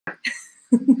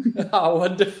Oh,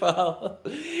 wonderful.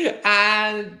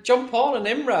 And John Paul and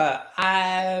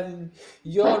Imra,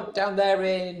 you're down there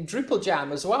in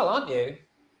Drupaljam as well, aren't you?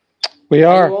 We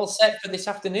are. Are you all set for this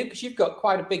afternoon? Because you've got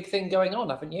quite a big thing going on,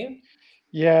 haven't you?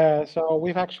 Yeah, so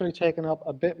we've actually taken up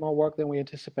a bit more work than we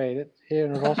anticipated here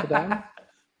in Rotterdam,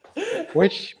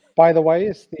 which, by the way,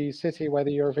 is the city where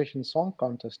the Eurovision Song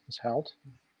Contest is held.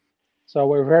 So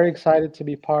we're very excited to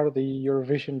be part of the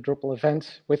Eurovision Drupal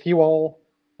event with you all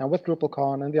and with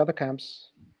DrupalCon and the other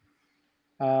camps.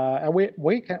 And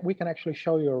we can actually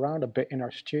show you around a bit in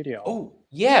our studio. Oh,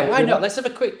 yeah, why not? Let's have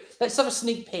a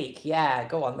sneak peek. Yeah,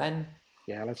 go on then.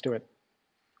 Yeah, let's do it.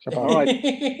 All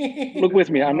right, look with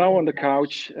me. I'm now on the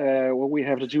couch where we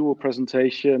have the dual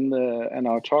presentation and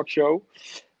our talk show.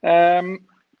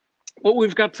 Well,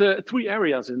 we've got 3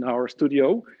 areas in our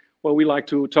studio where we like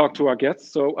to talk to our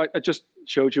guests. So I just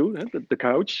showed you the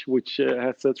couch, which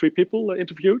has 3 people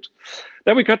interviewed.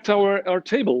 Then we got our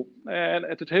table, and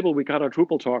at the table we got our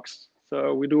Drupal talks.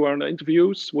 So we do our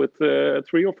interviews with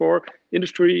 3 or 4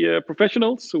 industry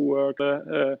professionals who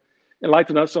are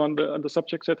enlighten us on the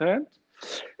subjects at hand.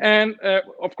 And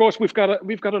of course, we've got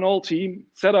an whole team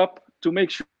set up to make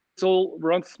sure it all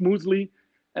runs smoothly,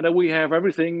 and that we have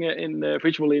everything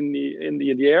visually in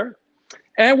the air.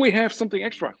 And we have something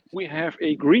extra. We have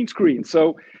a green screen,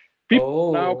 so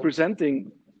people now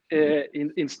presenting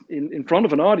in front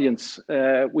of an audience,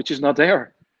 which is not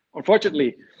there,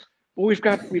 unfortunately. But we've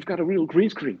got a real green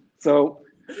screen, so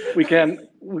we can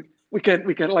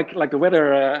like the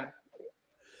weather.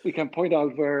 We can point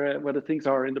out where the things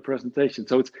are in the presentation.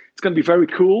 So it's going to be very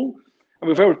cool, and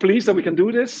we're very pleased that we can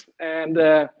do this. And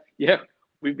yeah,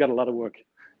 we've got a lot of work.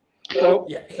 So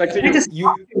back to you.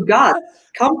 You got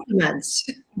compliments.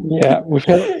 Yeah, we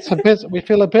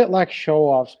feel a bit like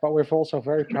show-offs, but we're also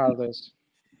very proud of this.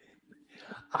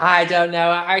 I don't know.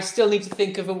 I still need to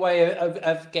think of a way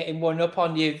of getting one up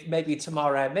on you. Maybe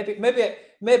tomorrow.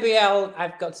 Maybe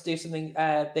I've got to do something.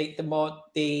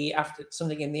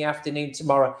 Something in the afternoon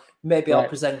tomorrow. Maybe I'll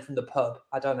present from the pub.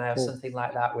 I don't know, something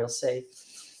like that. We'll see.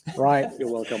 Right,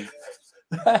 you're welcome.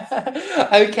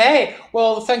 Okay.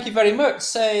 Well, thank you very much.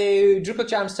 So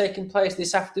Drupaljam's taking place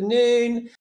this afternoon.